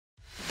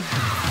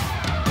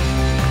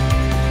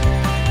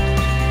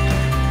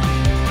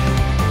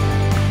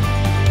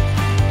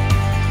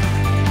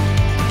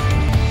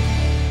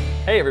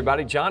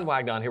everybody, John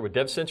Wagnon here with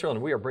DevCentral, and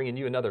we are bringing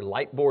you another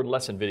Lightboard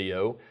lesson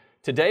video.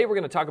 Today we're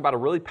going to talk about a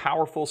really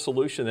powerful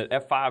solution that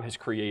F5 has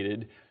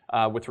created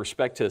with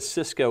respect to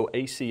Cisco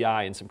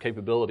ACI and some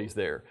capabilities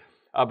there.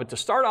 But to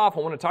start off, I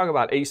want to talk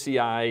about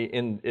ACI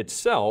in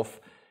itself.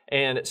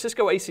 And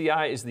Cisco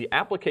ACI is the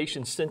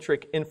Application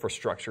Centric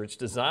Infrastructure. It's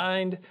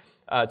designed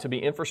to be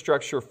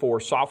infrastructure for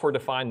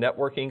software-defined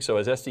networking. So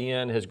as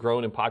SDN has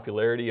grown in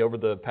popularity over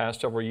the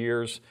past several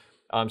years,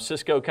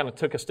 Cisco kind of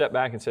took a step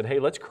back and said, hey,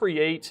 let's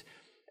create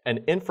an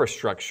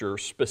infrastructure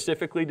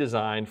specifically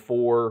designed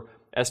for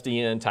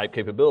SDN type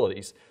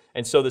capabilities.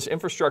 And so this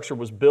infrastructure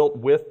was built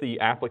with the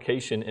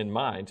application in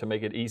mind to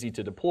make it easy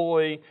to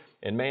deploy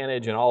and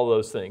manage and all of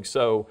those things.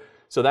 So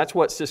that's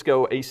what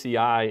Cisco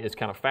ACI is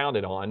kind of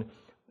founded on.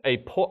 A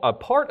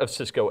part of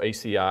Cisco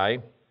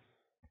ACI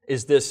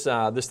is this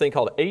thing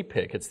called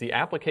APIC. It's the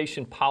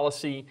Application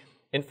Policy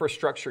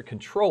Infrastructure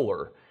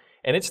Controller.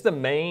 And it's the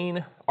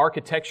main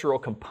architectural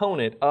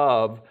component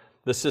of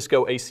the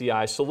Cisco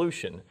ACI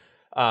solution.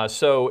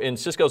 So in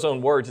Cisco's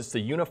own words, it's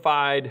the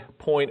unified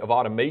point of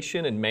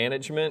automation and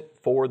management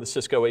for the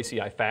Cisco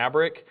ACI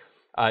fabric.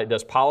 It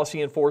does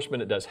policy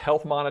enforcement, it does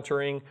health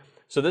monitoring.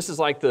 So this is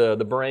like the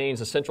brains,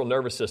 the central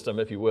nervous system,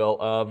 if you will,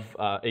 of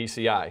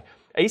ACI.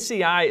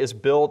 ACI is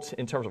built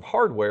in terms of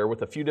hardware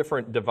with a few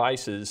different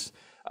devices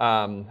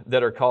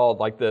that are called,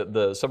 like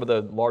some of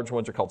the large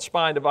ones are called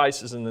spine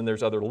devices, and then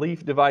there's other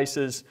leaf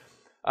devices.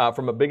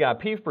 From a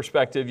BIG-IP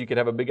perspective, you could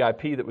have a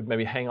BIG-IP that would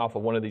maybe hang off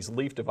of one of these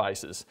leaf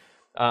devices.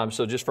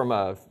 So just from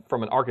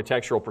an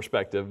architectural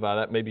perspective,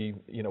 that may be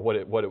what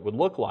it would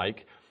look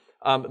like.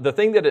 The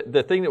thing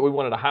that we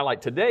wanted to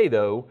highlight today,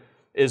 though,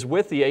 is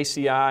with the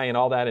ACI and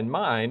all that in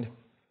mind,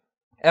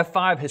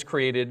 F5 has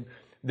created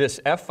this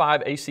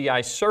F5 ACI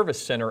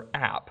ServiceCenter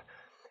app.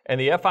 And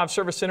the F5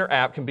 ServiceCenter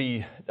app can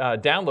be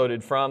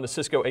downloaded from the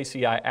Cisco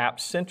ACI App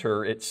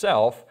Center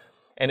itself,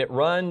 and it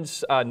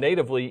runs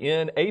natively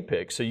in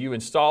APIC. So you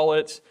install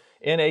it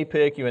in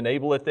APIC, you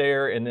enable it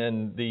there, and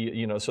then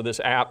so this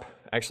app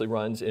actually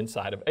runs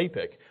inside of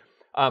APIC.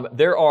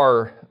 There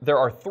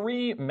are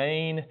three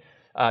main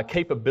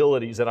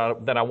capabilities that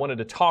I wanted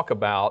to talk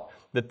about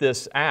that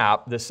this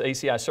app, this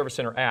ACI Service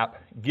Center app,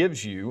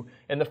 gives you.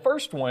 And the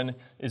first one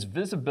is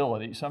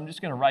visibility. So I'm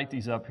just going to write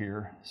these up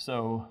here.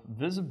 So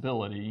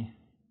visibility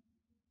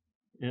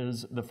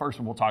is the first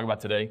one we'll talk about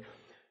today.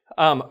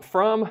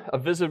 From a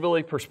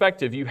visibility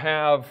perspective, you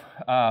have,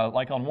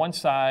 like on one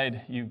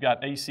side, you've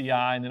got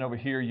ACI, and then over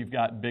here you've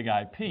got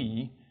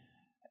BIG-IP.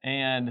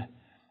 And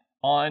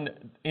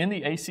in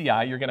the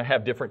ACI, you're going to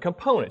have different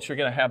components. You're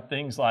going to have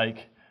things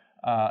like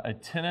a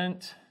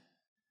tenant.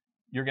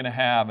 You're going to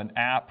have an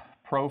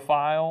app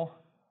profile.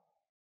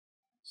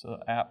 So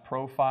app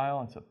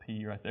profile, it's a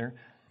P right there.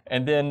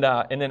 And then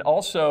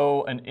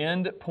also an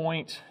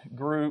endpoint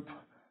group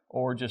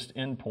or just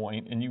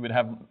endpoint, and you would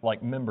have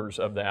like members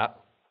of that.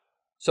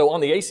 So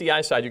on the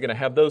ACI side, you're going to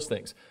have those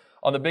things.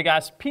 On the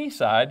BIG-IP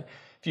side,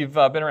 if you've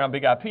been around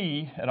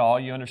BIG-IP at all,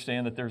 you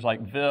understand that there's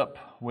like VIP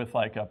with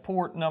like a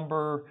port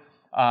number.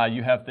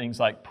 You have things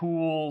like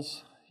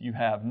pools. You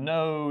have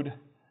nodes,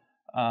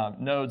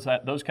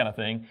 those kind of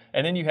thing.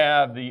 And then you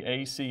have the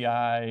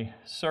ACI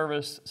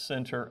Service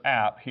Center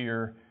app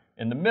here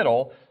in the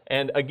middle.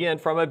 And again,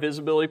 from a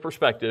visibility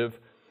perspective,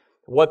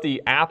 what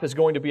the app is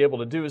going to be able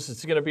to do is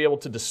it's going to be able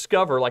to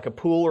discover like a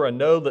pool or a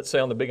node, let's say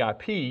on the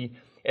BIG-IP,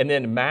 and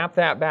then map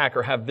that back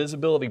or have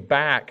visibility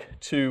back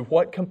to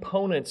what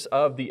components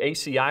of the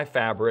ACI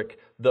fabric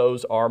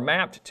those are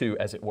mapped to,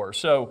 as it were.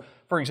 So,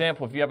 for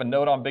example, if you have a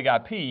node on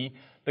BIG-IP,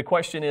 the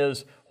question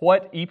is,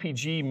 what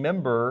EPG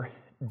member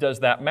does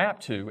that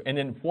map to? And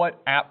then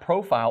what app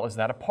profile is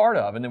that a part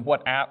of? And then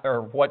what app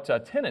or what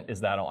tenant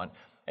is that on?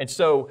 And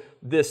so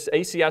this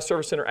ACI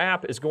Service Center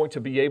app is going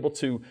to be able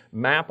to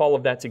map all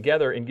of that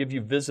together and give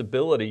you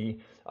visibility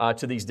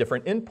to these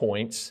different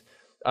endpoints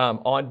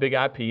on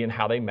BIG-IP and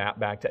how they map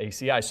back to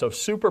ACI. So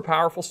super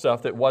powerful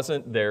stuff that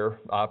wasn't there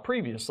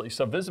previously.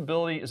 So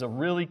visibility is a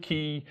really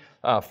key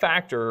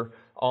factor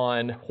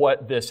on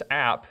what this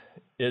app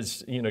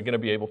is going to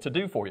be able to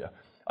do for you.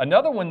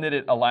 Another one that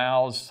it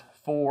allows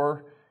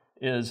for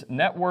is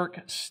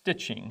network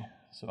stitching.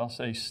 So I'll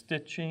say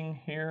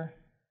stitching here.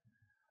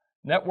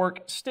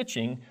 Network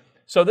stitching.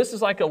 So this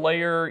is like a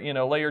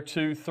layer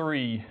 2,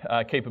 3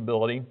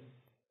 capability.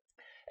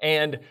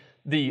 And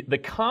the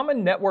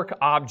common network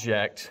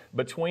object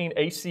between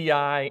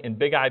ACI and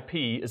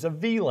BIG-IP is a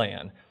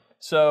VLAN.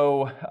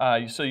 So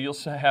you'll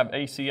have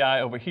ACI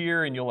over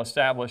here, and you'll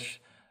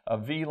establish a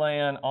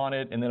VLAN on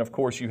it. And then, of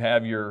course, you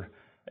have your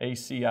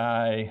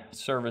ACI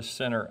Service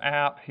Center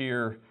app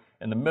here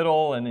in the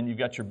middle, and then you've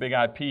got your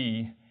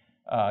BIG-IP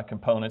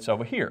components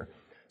over here.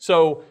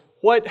 So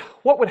what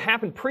would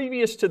happen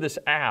previous to this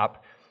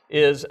app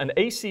is an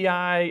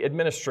ACI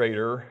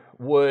administrator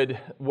would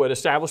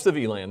establish the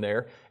VLAN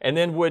there, and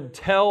then would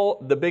tell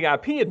the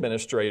BIG-IP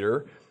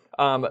administrator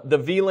the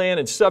VLAN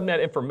and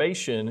subnet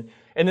information,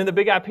 and then the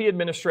BIG-IP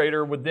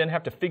administrator would then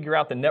have to figure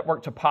out the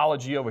network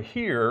topology over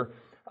here,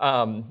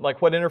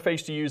 like what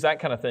interface to use, that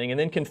kind of thing, and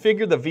then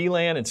configure the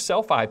VLAN and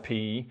self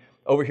IP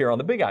over here on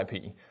the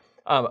BIG-IP.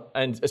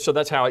 And so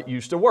that's how it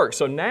used to work.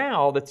 So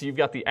now that you've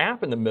got the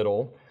app in the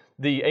middle,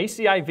 the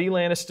ACI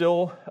VLAN is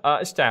still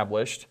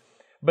established,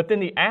 but then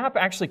the app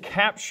actually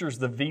captures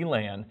the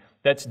VLAN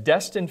that's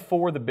destined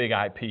for the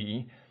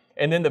BIG-IP,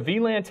 and then the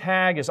VLAN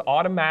tag is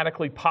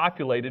automatically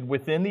populated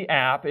within the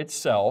app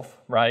itself,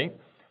 right?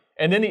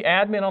 And then the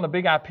admin on the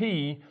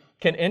BIG-IP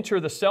can enter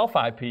the self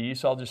IP,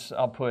 so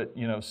I'll put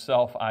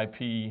self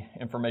IP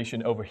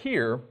information over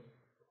here.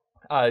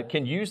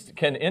 Can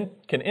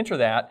enter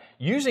that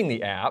using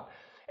the app,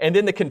 and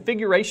then the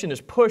configuration is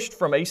pushed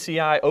from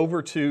ACI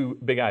over to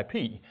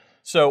BIG-IP,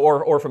 so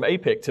or from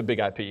APIC to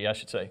BIG-IP, I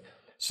should say.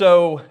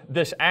 So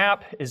this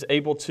app is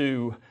able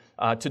to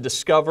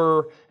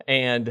discover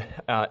and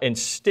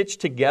stitch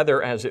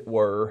together, as it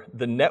were,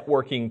 the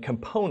networking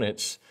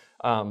components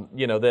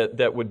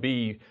that would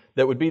be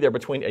there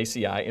between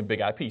ACI and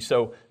BIG-IP.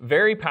 So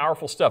very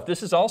powerful stuff.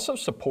 This is also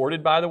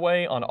supported, by the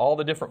way, on all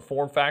the different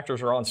form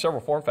factors, or on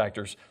several form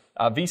factors,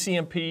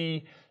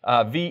 VCMP,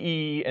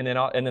 VE, and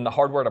then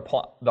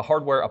the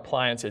hardware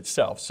appliance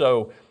itself.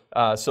 So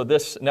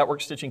this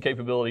network stitching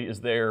capability is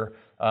there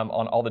on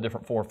all the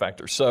different form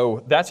factors.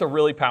 So that's a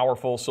really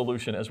powerful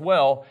solution as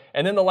well.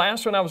 And then the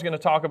last one I was going to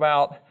talk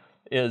about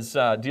is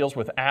deals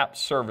with app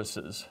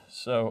services.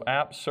 So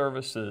app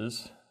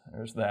services,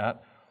 there's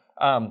that.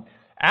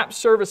 App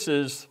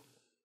services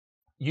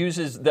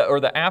uses,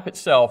 the app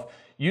itself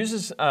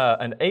uses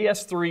an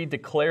AS3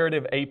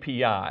 declarative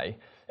API.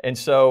 And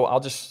so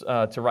I'll just,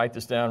 to write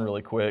this down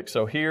really quick.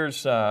 So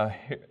here's the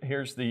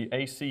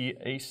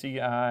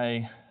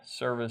ACI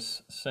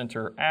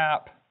ServiceCenter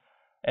app.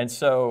 And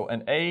so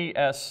an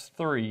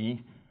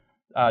AS3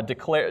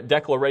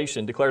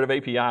 declarative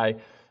API,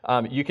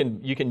 you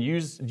can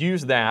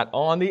use that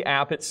on the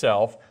app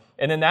itself.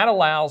 And then that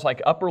allows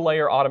like upper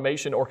layer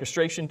automation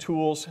orchestration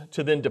tools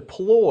to then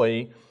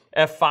deploy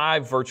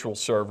F5 virtual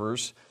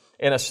servers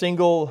in a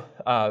single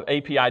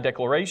API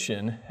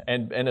declaration.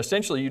 And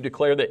essentially you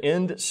declare the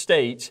end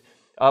state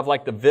of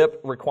like the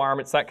VIP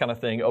requirements, that kind of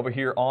thing, over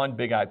here on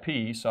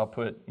BIG-IP. So I'll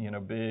put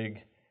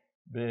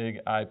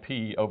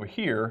BIG-IP over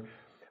here.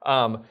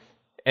 And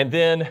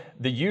then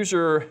the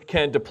user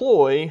can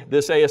deploy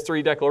this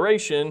AS3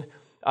 declaration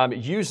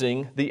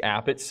using the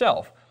app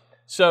itself.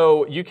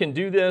 So you can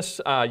do this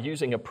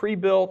using a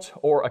pre-built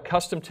or a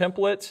custom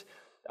template.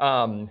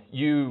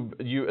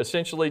 You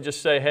essentially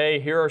just say, hey,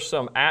 here are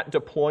some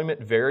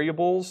at-deployment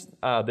variables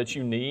that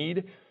you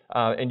need,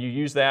 and you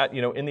use that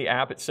in the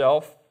app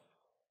itself.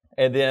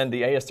 And then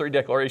the AS3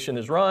 declaration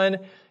is run,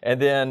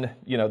 and then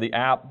the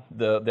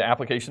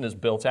application is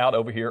built out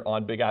over here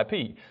on BIG-IP.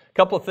 A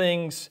couple of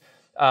things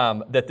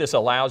that this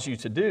allows you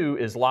to do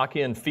is lock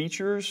in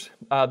features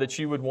that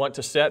you would want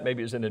to set,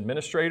 maybe as an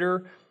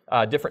administrator,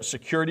 different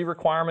security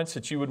requirements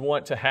that you would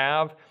want to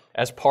have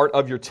as part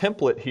of your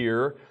template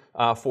here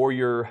for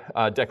your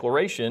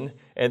declaration,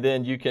 and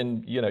then you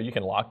can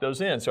lock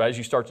those in. So as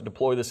you start to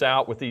deploy this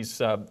out with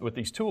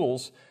these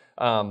tools,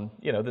 then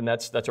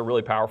that's a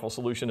really powerful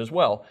solution as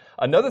well.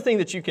 Another thing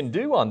that you can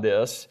do on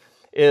this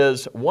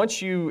is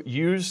once you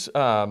use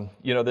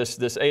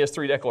this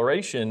AS3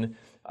 declaration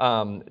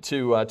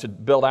to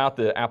build out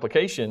the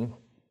application,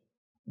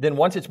 then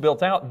once it's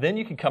built out, then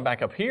you can come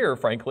back up here,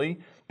 frankly,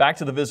 back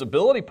to the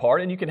visibility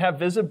part, and you can have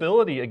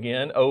visibility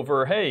again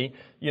over, hey,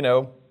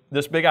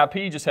 this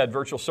BIG-IP just had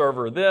virtual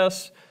server of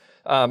this.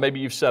 Maybe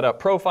you've set up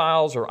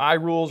profiles or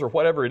iRules or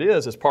whatever it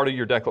is as part of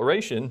your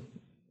declaration.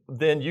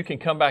 Then you can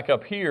come back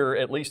up here,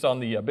 at least on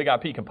the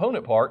BIG-IP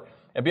component part,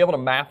 and be able to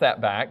map that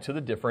back to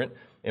the different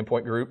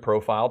endpoint group,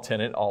 profile,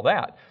 tenant, all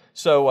that.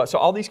 So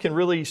all these can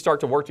really start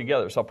to work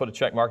together. So I'll put a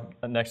check mark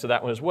next to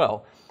that one as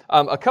well.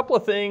 A couple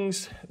of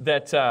things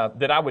that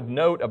I would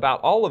note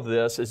about all of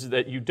this is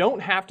that you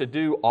don't have to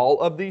do all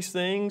of these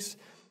things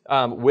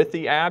with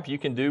the app. You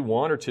can do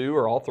one or two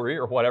or all three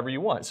or whatever you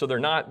want. So they're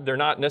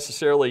not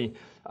necessarily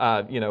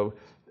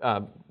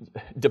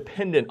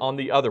dependent on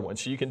the other one.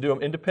 So you can do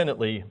them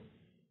independently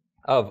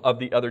of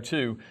the other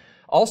two.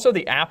 Also,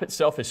 the app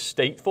itself is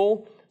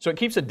stateful. So it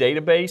keeps a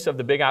database of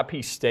the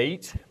BIG-IP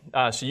state.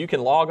 So you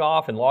can log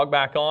off and log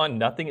back on.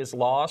 Nothing is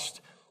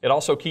lost. It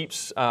also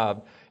keeps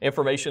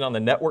information on the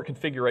network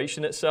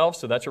configuration itself.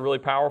 So that's a really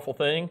powerful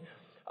thing.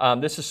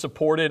 This is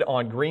supported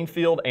on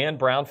greenfield and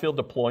brownfield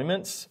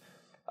deployments.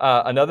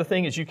 Another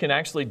thing is you can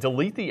actually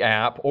delete the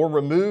app or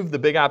remove the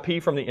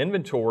BIG-IP from the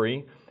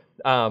inventory,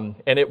 and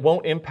it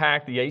won't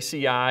impact the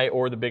ACI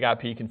or the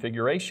BIG-IP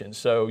configuration.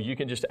 So you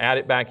can just add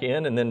it back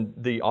in, and then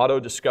the auto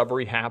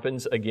discovery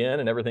happens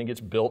again, and everything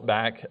gets built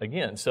back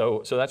again.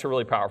 So that's a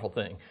really powerful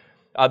thing.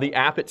 The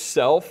app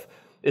itself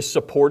is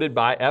supported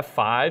by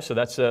F5, so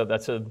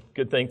that's a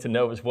good thing to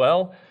know as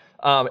well.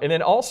 And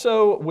then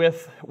also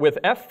with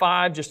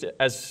F5, just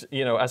as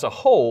as a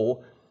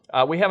whole,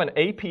 we have an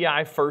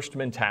API first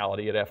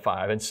mentality at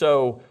F5, and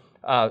so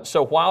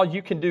while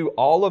you can do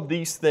all of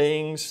these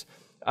things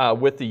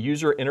with the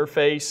user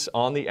interface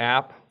on the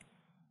app,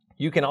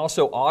 you can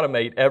also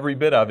automate every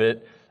bit of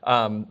it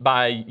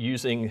by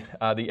using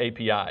the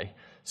API.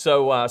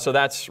 So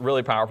that's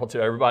really powerful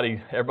too.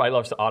 Everybody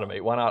loves to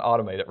automate. Why not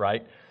automate it,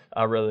 right?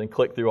 rather than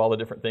click through all the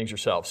different things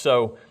yourself.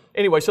 So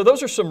anyway, so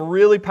those are some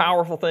really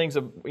powerful things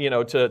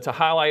to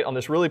highlight on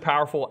this really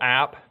powerful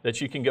app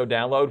that you can go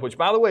download, which,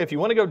 by the way, if you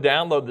want to go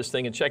download this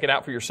thing and check it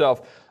out for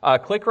yourself,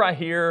 click right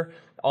here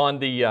on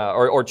the,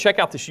 or check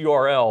out this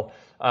URL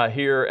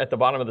here at the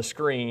bottom of the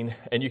screen,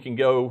 and you can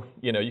go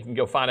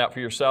find out for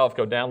yourself,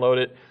 go download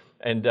it,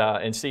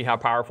 and see how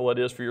powerful it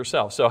is for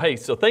yourself. So hey,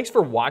 thanks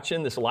for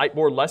watching this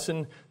Lightboard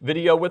lesson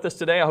video with us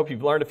today. I hope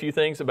you've learned a few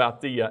things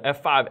about the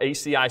F5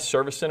 ACI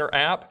Service Center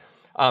app.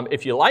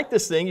 If you like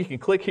this thing, you can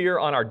click here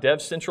on our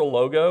DevCentral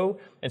logo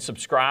and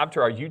subscribe to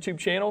our YouTube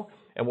channel,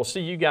 and we'll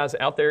see you guys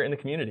out there in the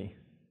community.